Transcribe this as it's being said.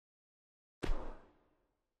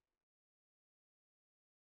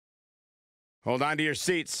Hold on to your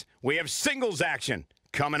seats. We have singles action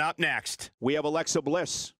coming up next. We have Alexa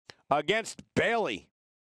Bliss against Bayley.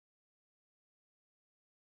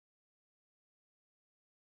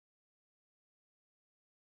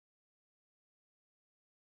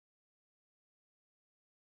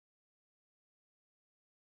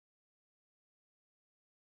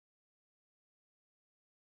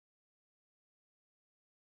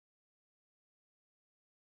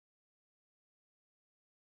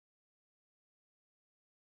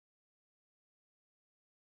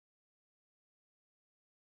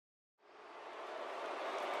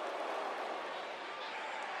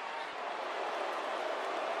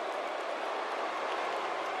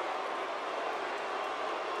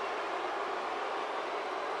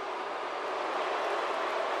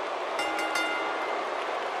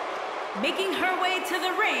 Making her way to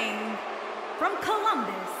the ring, from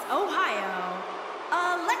Columbus, Ohio,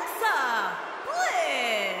 Alexa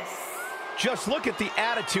Bliss. Just look at the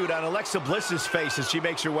attitude on Alexa Bliss's face as she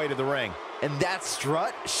makes her way to the ring. And that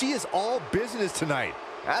strut, she is all business tonight.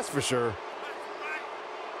 That's for sure.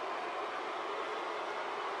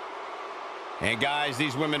 And guys,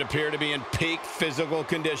 these women appear to be in peak physical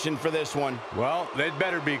condition for this one. Well, they'd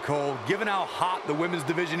better be, Cole. Given how hot the women's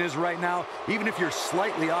division is right now, even if you're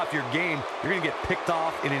slightly off your game, you're going to get picked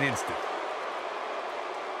off in an instant.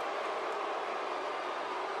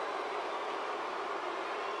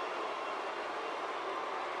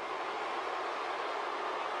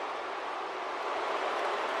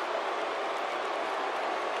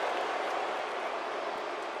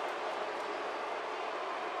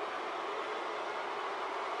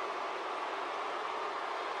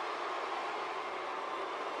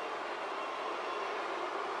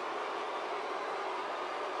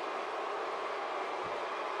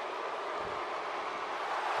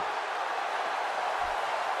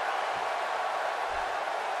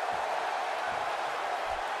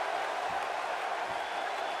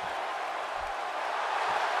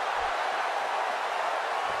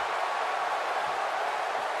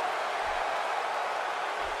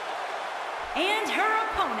 And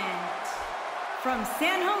her opponent, from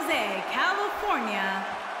San Jose, California,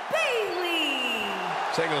 Bayley.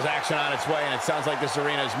 Singles action on its way, and it sounds like this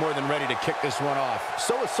arena is more than ready to kick this one off.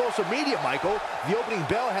 So is social media, Michael. The opening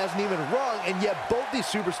bell hasn't even rung, and yet both these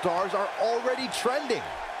superstars are already trending.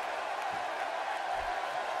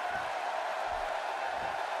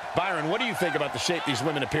 Byron, what do you think about the shape these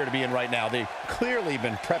women appear to be in right now? They've clearly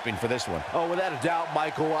been prepping for this one. Oh, without a doubt,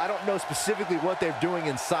 Michael. I don't know specifically what they're doing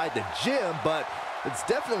inside the gym, but it's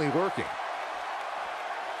definitely working.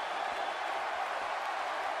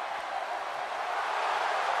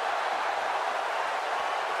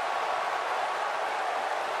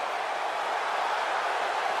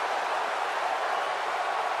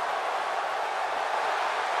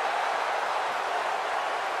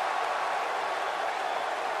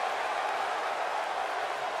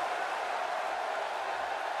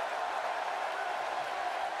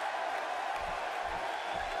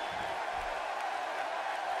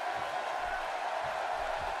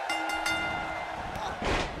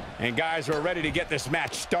 And guys, we're ready to get this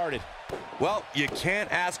match started. Well, you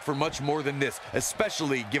can't ask for much more than this,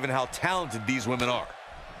 especially given how talented these women are.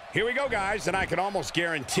 Here we go, guys, and I can almost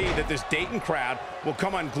guarantee that this Dayton crowd will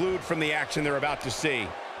come unglued from the action they're about to see.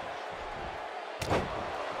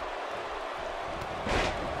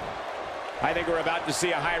 I think we're about to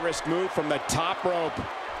see a high-risk move from the top rope.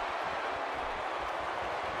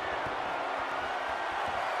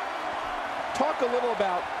 Talk a little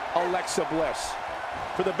about Alexa Bliss.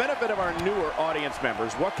 For the benefit of our newer audience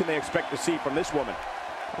members, what can they expect to see from this woman?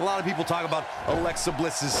 A lot of people talk about Alexa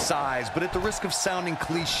Bliss's size, but at the risk of sounding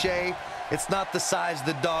cliche, it's not the size of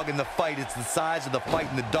the dog in the fight, it's the size of the fight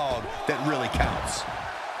in the dog that really counts.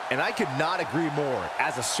 And I could not agree more.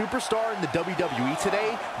 As a superstar in the WWE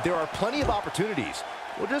today, there are plenty of opportunities.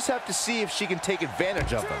 We'll just have to see if she can take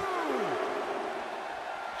advantage of them.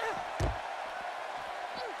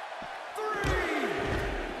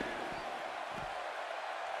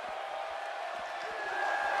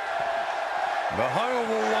 The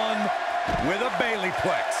Honorable One with a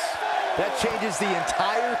Bayleyplex. That changes the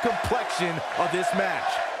entire complexion of this match.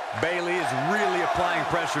 Bayley is really applying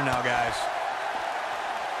pressure now, guys.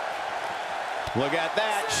 Look at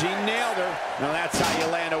that. She nailed her. Now that's how you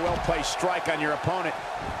land a well-placed strike on your opponent.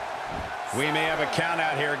 We may have a count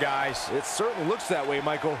out here, guys. It certainly looks that way,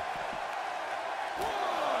 Michael.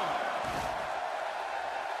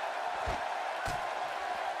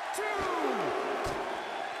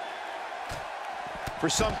 For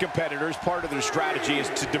some competitors, part of their strategy is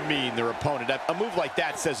to demean their opponent. A move like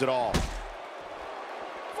that says it all.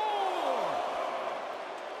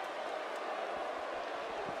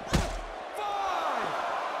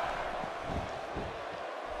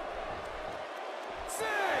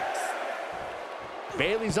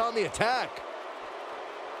 Bayley's on the attack.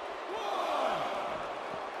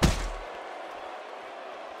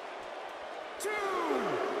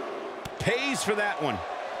 Pays for that one.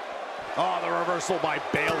 Oh, the reversal by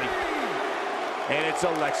Bayley. And it's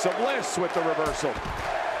Alexa Bliss with the reversal.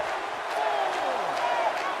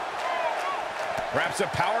 Perhaps a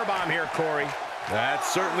powerbomb here, Corey. That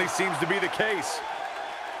certainly seems to be the case.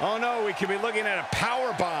 Oh, no, we could be looking at a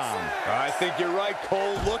powerbomb. I think you're right,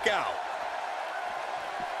 Cole. Look out.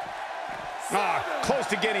 Ah, close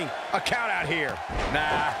to getting a count out here.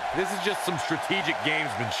 Nah, this is just some strategic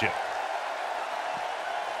gamesmanship.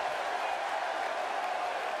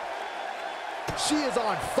 She is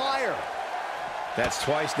on fire. That's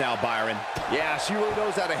twice now, Byron. Yeah, she really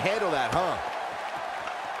knows how to handle that, huh?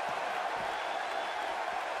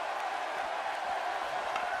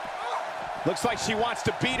 Looks like she wants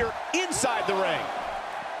to beat her inside the ring.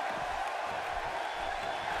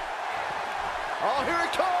 Oh, here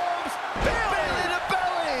it comes! Belly to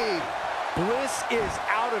belly! Bliss is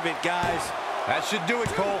out of it, guys. That should do it,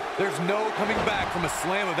 Cole. There's no coming back from a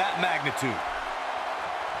slam of that magnitude.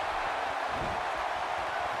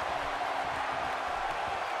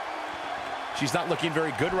 She's not looking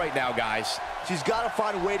very good right now, guys. She's got to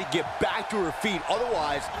find a way to get back to her feet.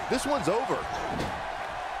 Otherwise, this one's over.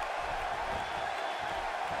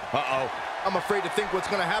 Uh-oh. I'm afraid to think what's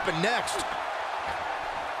going to happen next.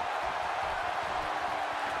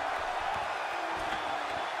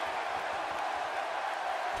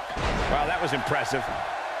 Wow, that was impressive.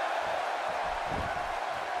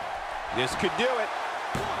 This could do it.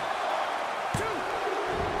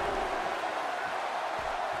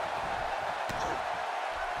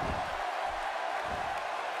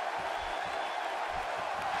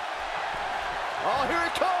 Oh, here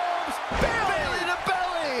it comes! Belly to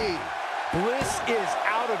belly! Bliss is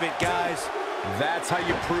out of it, guys. That's how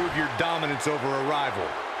you prove your dominance over a rival.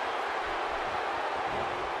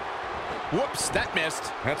 Whoops, that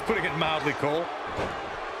missed. That's putting it mildly, Cole.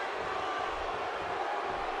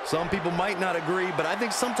 Some people might not agree, but I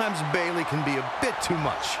think sometimes Bayley can be a bit too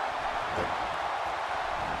much.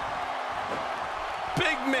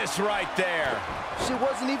 Big miss right there. She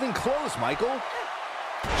wasn't even close, Michael.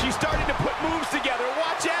 She's starting to put moves together.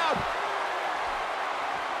 Watch out!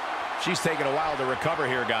 She's taking a while to recover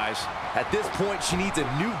here, guys. At this point, she needs a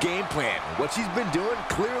new game plan. What she's been doing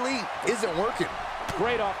clearly isn't working.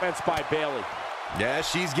 Great offense by Bayley. Yeah,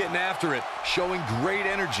 she's getting after it, showing great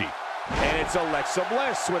energy. And it's Alexa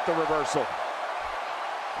Bliss with the reversal.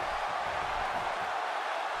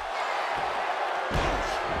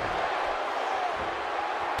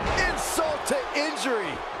 Insult to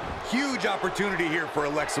injury. Huge opportunity here for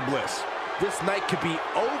Alexa Bliss. This night could be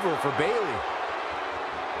over for Bayley.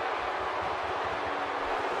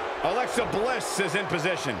 Alexa Bliss is in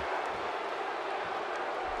position.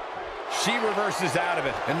 She reverses out of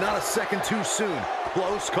it. And not a second too soon.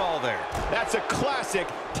 Close call there. That's a classic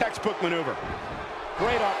textbook maneuver.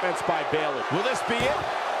 Great offense by Bayley. Will this be it?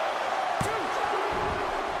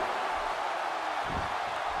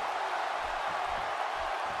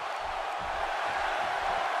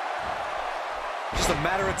 Just a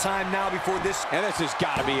matter of time now before this. And this has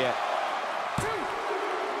got to be it.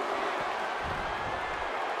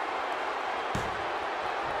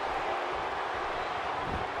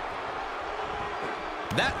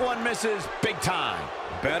 That one misses big time.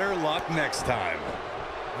 Better luck next time.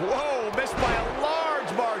 Whoa, missed by a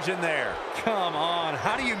large margin there. Come on,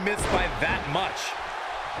 how do you miss by that much?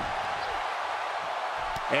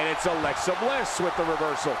 And it's Alexa Bliss with the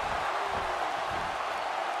reversal.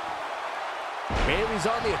 Bayley's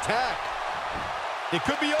on the attack. It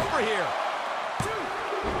could be over here.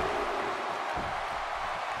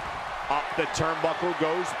 Up the turnbuckle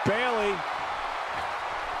goes Bayley.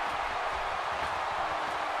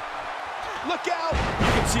 Look out!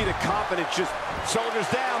 You can see the confidence, just shoulders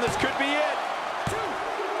down. This could be it.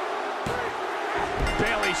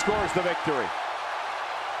 Bayley scores the victory.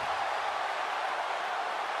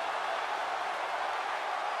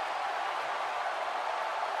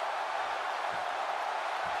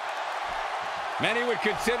 Many would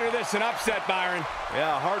consider this an upset, Byron.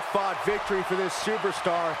 Yeah, hard-fought victory for this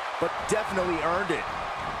superstar, but definitely earned it.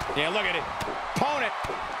 Yeah, look at it. Opponent,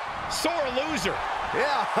 sore loser.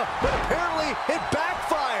 Yeah, but apparently it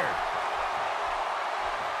backfired.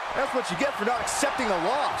 That's what you get for not accepting a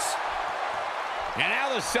loss. And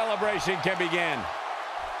now the celebration can begin.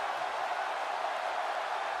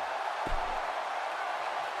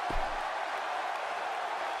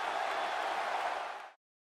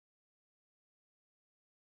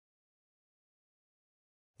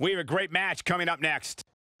 We have a great match coming up next.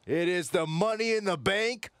 It is the Money in the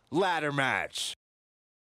Bank ladder match.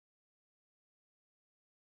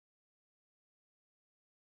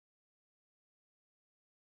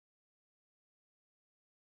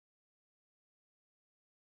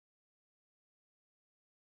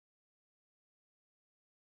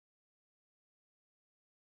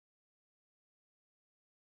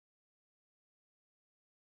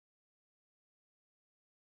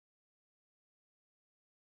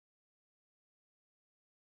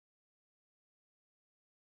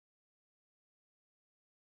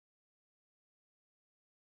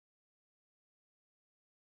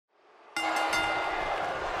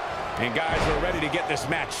 And guys, we're ready to get this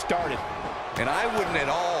match started. And I wouldn't at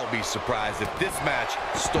all be surprised if this match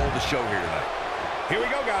stole the show here tonight. Here we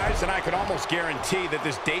go, guys, and I could almost guarantee that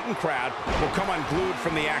this Dayton crowd will come unglued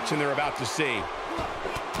from the action they're about to see.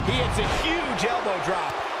 He hits a huge elbow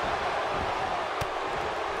drop.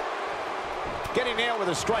 Getting nailed with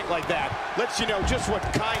a strike like that lets you know just what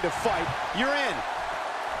kind of fight you're in.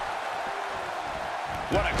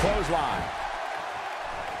 What a clothesline.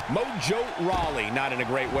 Mojo Rawley not in a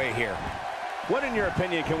great way here. What, in your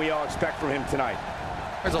opinion, can we all expect from him tonight?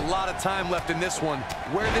 There's a lot of time left in this one.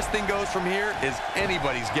 Where this thing goes from here is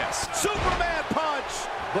anybody's guess. Superman punch!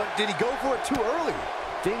 But did he go for it too early?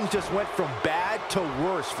 Things just went from bad to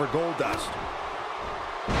worse for Goldust.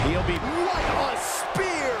 He'll be... What a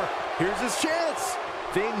spear! Here's his chance.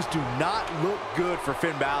 Things do not look good for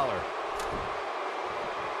Finn Balor.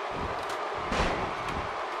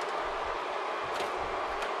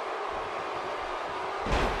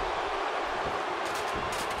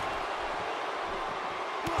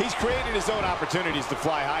 He's created his own opportunities to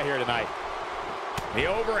fly high here tonight. The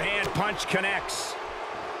overhand punch connects.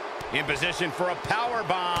 In position for a power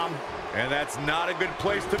bomb. And that's not a good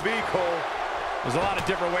place to be, Cole. There's a lot of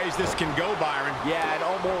different ways this can go, Byron. Yeah, and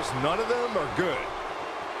almost none of them are good.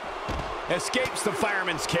 Escapes the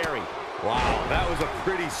fireman's carry. Wow, that was a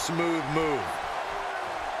pretty smooth move.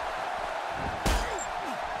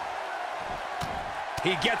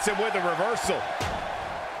 He gets him with a reversal.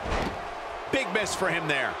 Big miss for him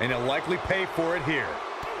there. And he'll likely pay for it here.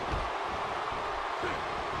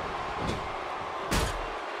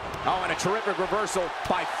 Oh, and a terrific reversal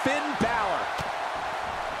by Finn Balor.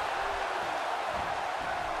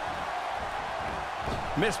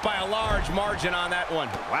 Missed by a large margin on that one.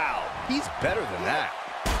 Wow, he's better than that.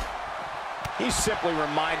 He's simply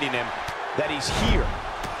reminding him that he's here.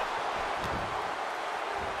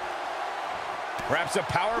 Perhaps a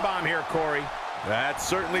power bomb here, Corey. That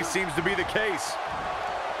certainly seems to be the case.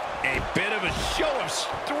 A bit of a show of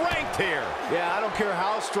strength here. Yeah, I don't care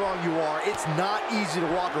how strong you are. It's not easy to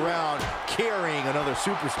walk around carrying another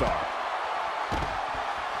superstar.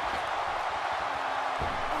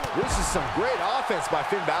 This is some great offense by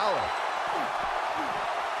Finn Balor.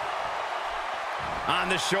 On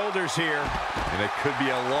the shoulders here. And it could be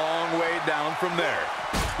a long way down from there.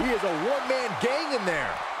 He is a one-man gang in there.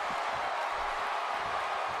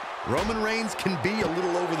 Roman Reigns can be a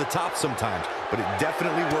little over the top sometimes, but it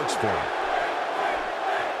definitely works for him.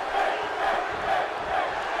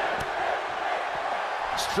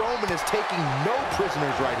 Strowman is taking no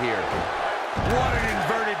prisoners right here. What an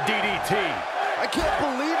inverted DDT. I can't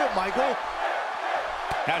believe it, Michael.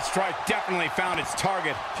 That strike definitely found its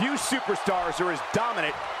target. Few superstars are as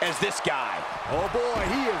dominant as this guy. Oh boy,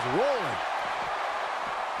 he is rolling.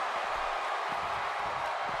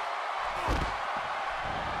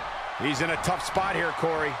 He's in a tough spot here,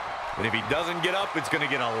 Corey. And if he doesn't get up, it's going to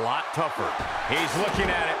get a lot tougher. He's looking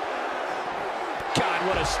at it. God,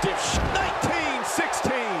 what a stiff 19-16.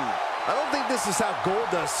 I don't think this is how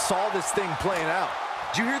Goldust saw this thing playing out.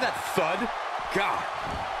 Did you hear that thud? God.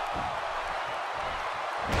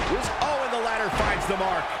 Oh, and the ladder finds the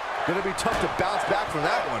mark. Gonna be tough to bounce back from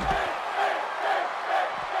that one.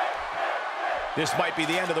 This might be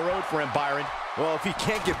the end of the road for him, Byron. Well, if he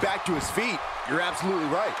can't get back to his feet, you're absolutely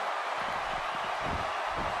right.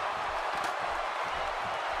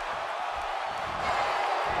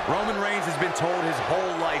 Roman Reigns has been told his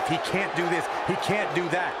whole life he can't do this, he can't do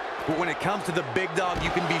that. But when it comes to the big dog, you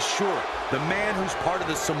can be sure the man who's part of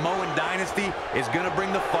the Samoan dynasty is going to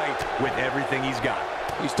bring the fight with everything he's got.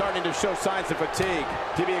 He's starting to show signs of fatigue,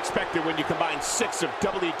 to be expected when you combine 6 of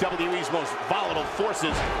WWE's most volatile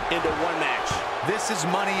forces into one match. This is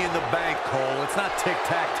money in the bank, Cole. It's not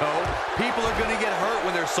tic-tac-toe. People are going to get hurt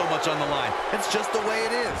when there's so much on the line. It's just the way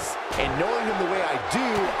it is. And knowing him the way I do,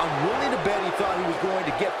 I'm willing to bet he thought he was going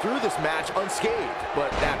to get through this match unscathed.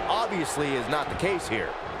 But that obviously is not the case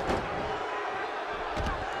here.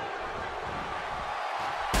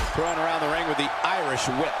 Thrown around the ring with the Irish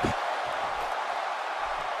whip.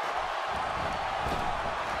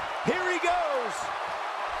 Here he goes.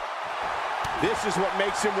 This is what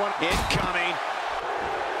makes him one. Incoming.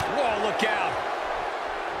 Whoa, look out.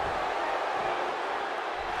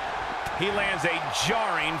 He lands a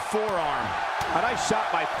jarring forearm. A nice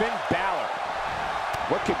shot by Finn Balor.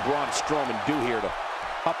 What can Braun Strowman do here to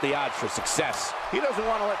up the odds for success? He doesn't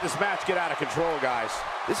want to let this match get out of control, guys.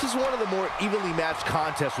 This is one of the more evenly matched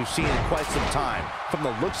contests we've seen in quite some time. From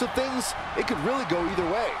the looks of things, it could really go either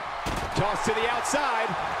way. Toss to the outside.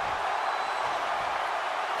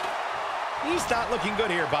 He's not looking good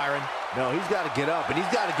here, Byron. No, he's got to get up, and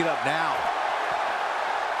he's got to get up now.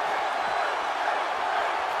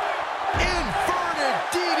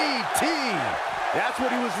 DDT. That's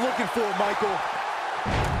what he was looking for, Michael.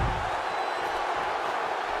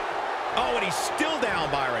 Oh, and he's still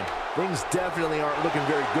down, Byron. Things definitely aren't looking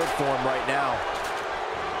very good for him right now.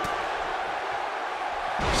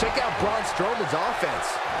 Check out Braun Strowman's offense.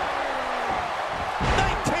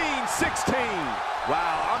 19-16.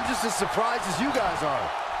 Wow, I'm just as surprised as you guys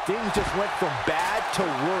are. Things just went from bad to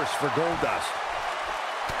worse for Goldust.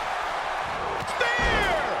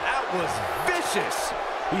 Spear! That was vicious.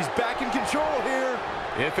 He's back in control here.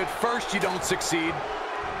 If at first you don't succeed.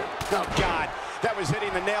 Oh, God. That was hitting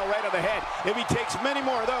the nail right on the head. If he takes many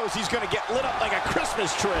more of those, he's going to get lit up like a Christmas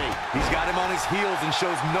tree. He's got him on his heels and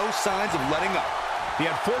shows no signs of letting up. The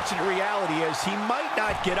unfortunate reality is he might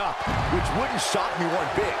not get up. Which wouldn't shock me one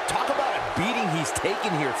bit. Talk about a beating he's taken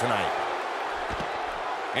here tonight.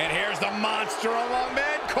 And here's the monster among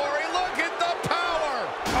men. Corey, look at the power.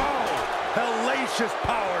 Oh, hellacious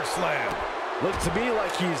power slam. Looked to me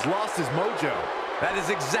like he's lost his mojo. That is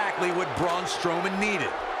exactly what Braun Strowman needed.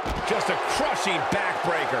 Just a crushing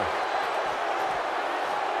backbreaker.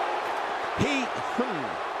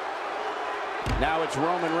 Now it's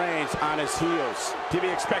Roman Reigns on his heels. To be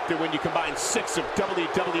expected when you combine 6 of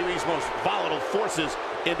WWE's most volatile forces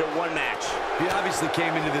into one match. He obviously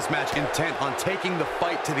came into this match intent on taking the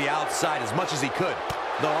fight to the outside as much as he could,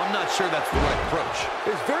 though I'm not sure that's the right approach.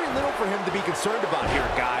 There's very little for him to be concerned about here,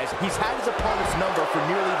 guys. He's had his opponent's number for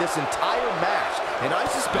nearly this entire match, and I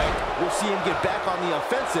suspect we'll see him get back on the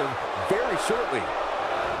offensive very shortly.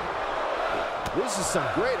 This is some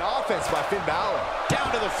great offense by Finn Balor. Down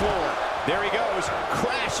to the floor. There he goes,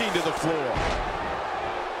 crashing to the floor.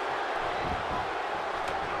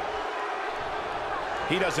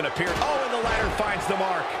 He doesn't appear. Oh, and the ladder finds the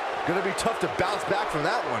mark. Gonna be tough to bounce back from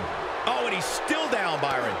that one. Oh, and he's still down,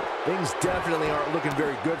 Byron. Things definitely aren't looking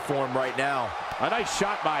very good for him right now. A nice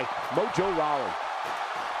shot by Mojo Rawley.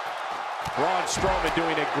 Braun Strowman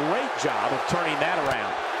doing a great job of turning that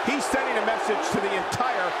around. He's sending a message to the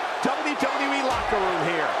entire WWE locker room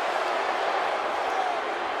here.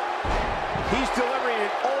 He's delivering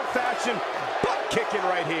an old-fashioned butt-kicking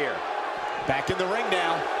right here. Back in the ring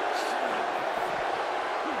now.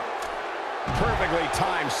 Perfectly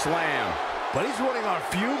timed slam. But he's running on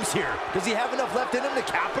fumes here. Does he have enough left in him to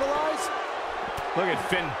capitalize? Look at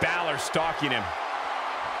Finn Balor stalking him.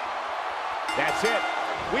 That's it.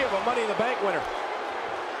 We have a Money in the Bank winner.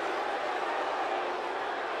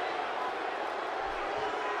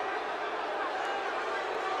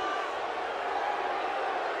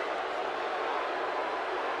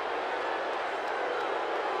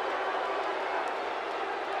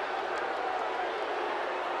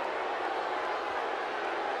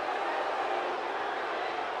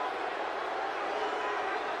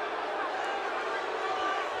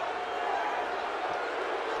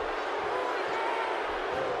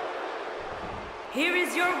 Here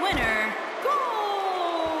is your winner,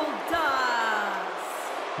 Goldust.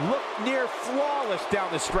 Look near flawless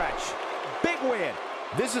down the stretch. Big win.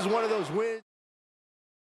 This is one of those wins.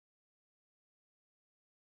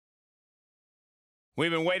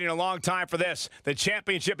 We've been waiting a long time for this. The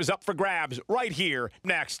championship is up for grabs right here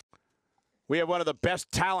next. We have one of the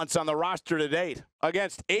best talents on the roster to date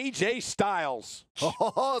against AJ Styles.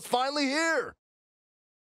 Oh, it's finally here.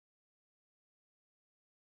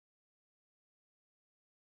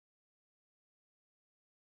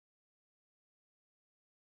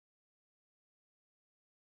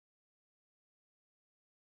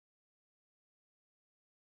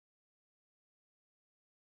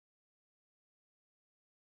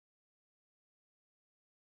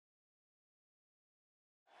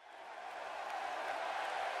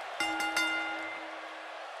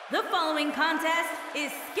 The following contest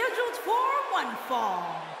is scheduled for one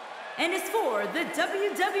fall and is for the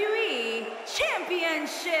WWE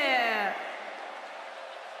Championship.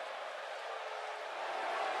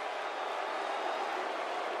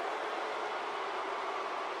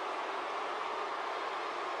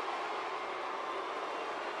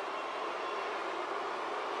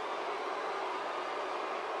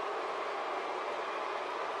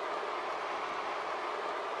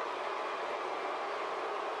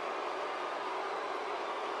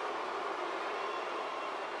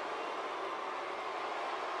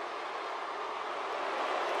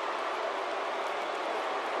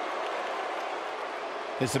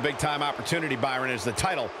 It's a big-time opportunity, Byron, as the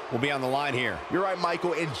title will be on the line here. You're right,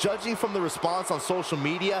 Michael, and judging from the response on social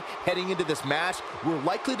media heading into this match, we're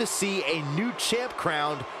likely to see a new champ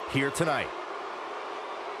crowned here tonight.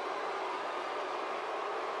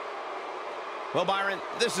 Well, Byron,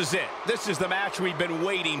 this is it. This is the match we've been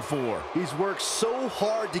waiting for. He's worked so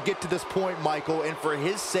hard to get to this point, Michael, and for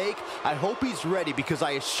his sake, I hope he's ready, because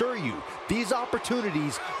I assure you, these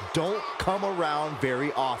opportunities don't come around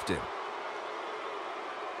very often.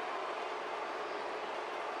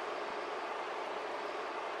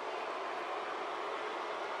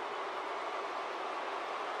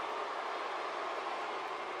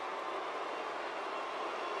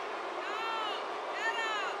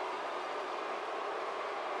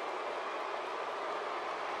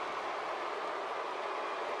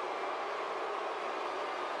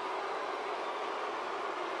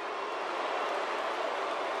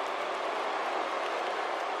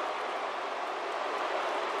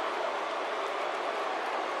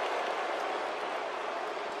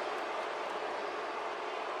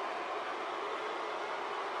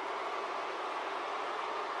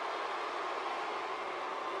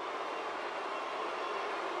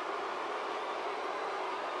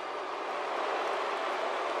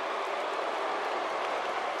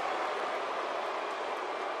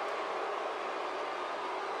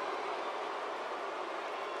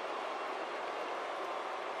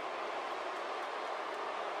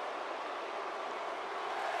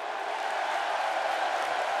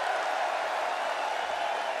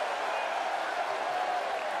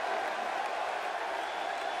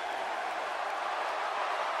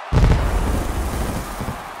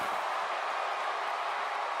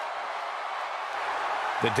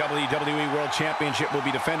 The WWE World Championship will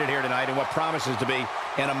be defended here tonight in what promises to be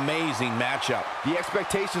an amazing matchup. The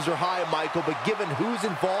expectations are high, Michael, but given who's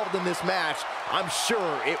involved in this match, I'm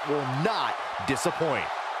sure it will not disappoint.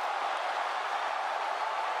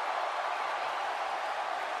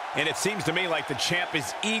 And it seems to me like the champ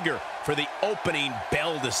is eager for the opening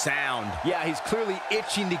bell to sound. Yeah, he's clearly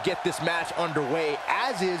itching to get this match underway,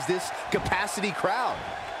 as is this capacity crowd.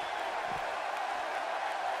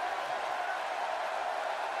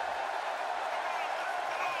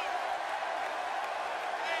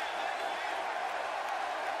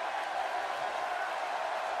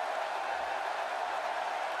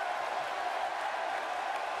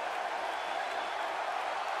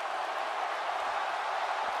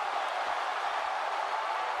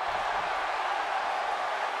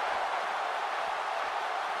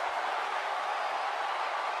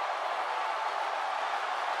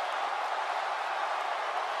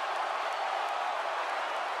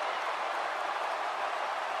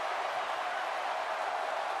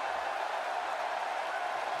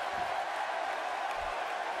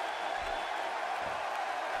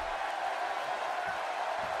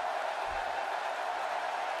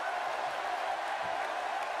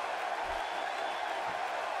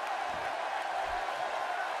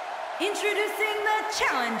 Introducing the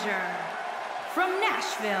challenger from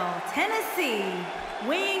Nashville, Tennessee,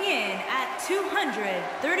 weighing in at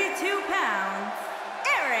 232 pounds,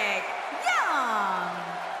 Eric Young.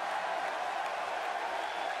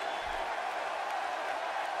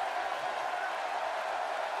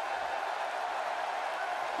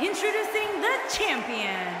 Introducing the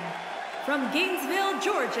champion from Gainesville,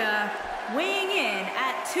 Georgia, weighing in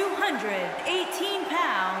at 218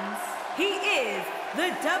 pounds, he is the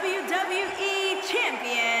WWE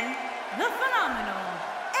Champion, the phenomenal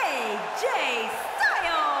AJ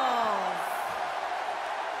Styles.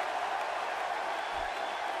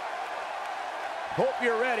 Hope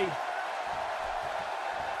you're ready.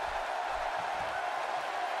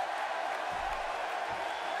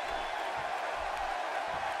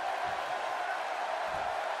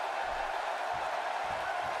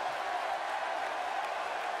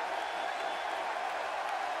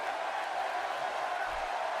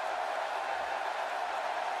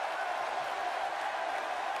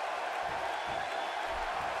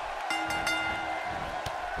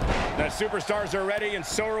 The superstars are ready, and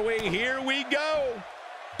so are we. Here we go.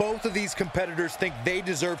 Both of these competitors think they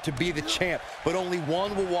deserve to be the champ, but only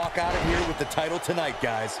one will walk out of here with the title tonight,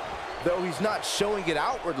 guys. Though he's not showing it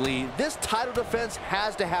outwardly, this title defense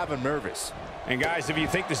has to have him nervous. And guys, if you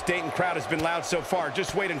think this Dayton crowd has been loud so far,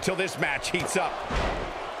 just wait until this match heats up.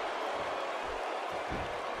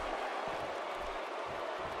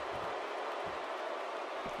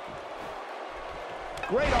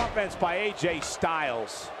 Great offense by AJ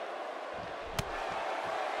Styles.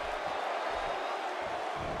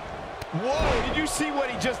 Whoa, did you see what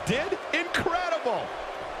he just did? Incredible!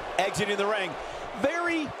 Exiting the ring.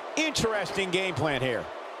 Very interesting game plan here.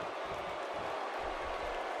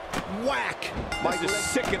 Whack! This is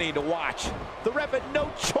sickening to watch. The ref had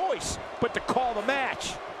no choice but to call the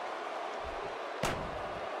match.